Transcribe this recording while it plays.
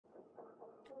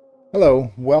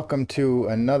Hello, welcome to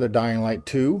another Dying Light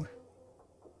 2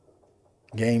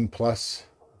 Game Plus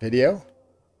video.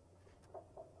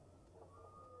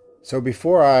 So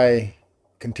before I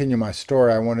continue my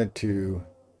story, I wanted to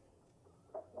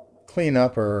clean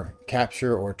up or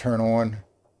capture or turn on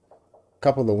a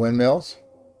couple of the windmills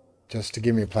just to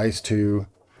give me a place to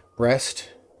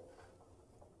rest,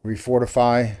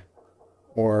 refortify,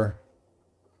 or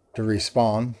to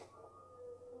respawn.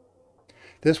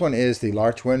 This one is the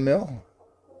Larch Windmill.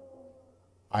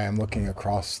 I am looking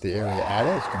across the area at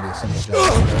it. It's going to be a simple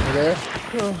jump over there.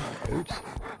 Oops.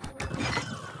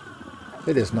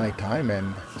 It is nighttime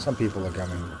and some people are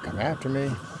going to come after me.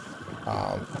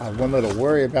 I have one little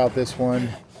worry about this one.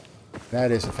 That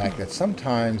is the fact that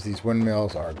sometimes these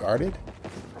windmills are guarded,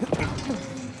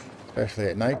 especially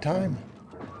at nighttime.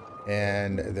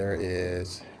 And there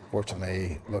is,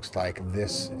 fortunately, looks like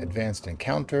this advanced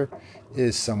encounter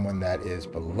is someone that is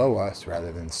below us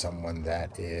rather than someone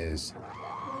that is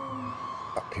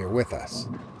up here with us.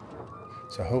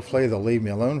 So hopefully they'll leave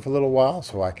me alone for a little while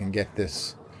so I can get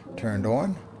this turned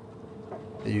on.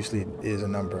 There usually is a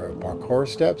number of parkour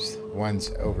steps.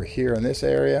 Ones over here in this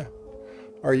area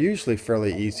are usually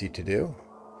fairly easy to do.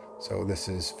 So this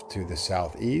is to the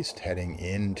southeast, heading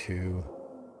into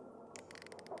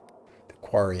the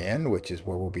quarry end, which is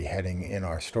where we'll be heading in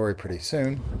our story pretty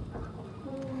soon.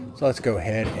 So let's go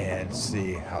ahead and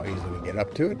see how easily we get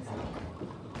up to it.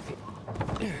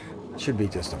 Should be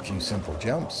just a few simple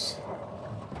jumps.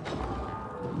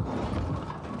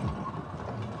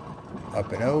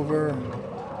 Up and over.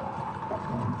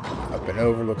 Up and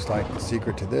over looks like the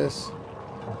secret to this.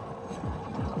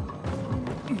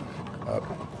 Up.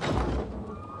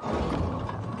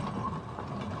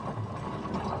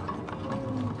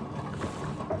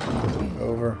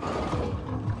 Over.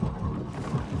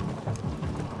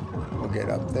 We'll get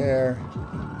up there.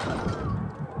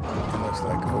 It looks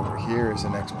like over here is the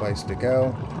next place to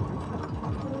go.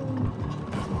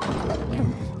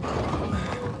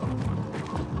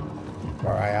 Keep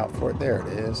our eye out for it. There it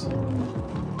is.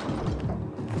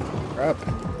 We're up.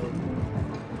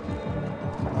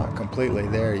 Not completely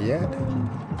there yet.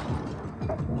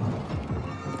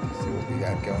 Let's see what we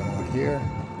got going on here.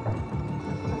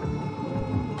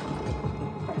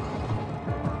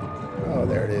 Oh,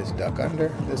 there it is. Duck under.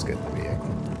 This could be it.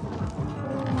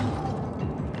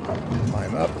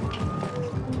 Climb up.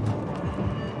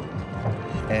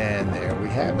 And there we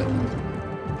have it.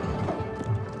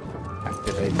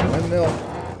 Activate the windmill.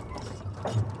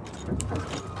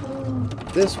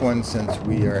 This one, since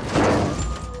we are in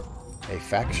a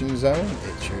faction zone,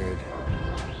 it should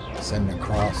send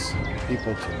across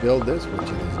people to build this, which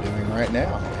it is doing right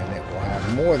now. And it will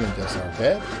have more than just our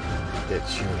bed. It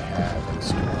should have a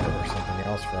store or something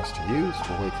else for us to use.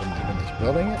 We'll wait for them to finish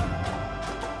building it.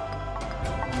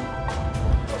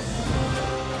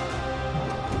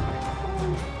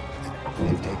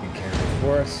 They've taken care of it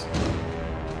for us.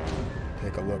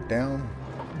 Take a look down.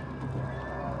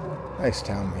 Nice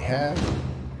town we have.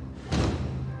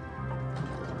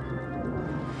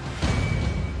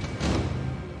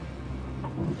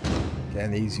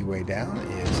 Again, the easy way down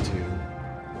is to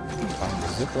find the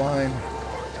zip line.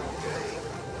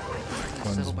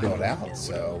 One's built out,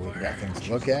 so we've got things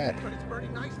to look at.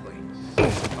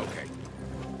 Okay.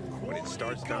 When it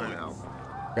starts going out.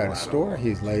 Got a store,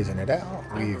 he's lasing it out.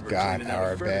 We've got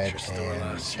our bed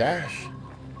and stash.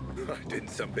 Didn't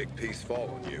some big piece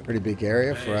fall on you? Pretty big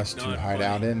area for us to hide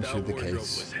out in should the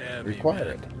case require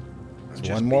it. There's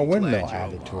one more windmill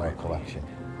added to our collection.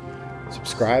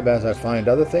 Subscribe as I find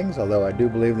other things, although I do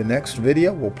believe the next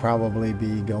video will probably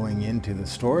be going into the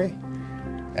story,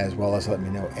 as well as let me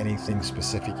know anything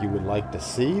specific you would like to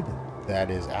see that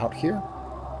is out here.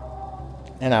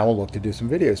 And I will look to do some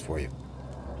videos for you.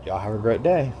 Y'all have a great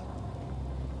day.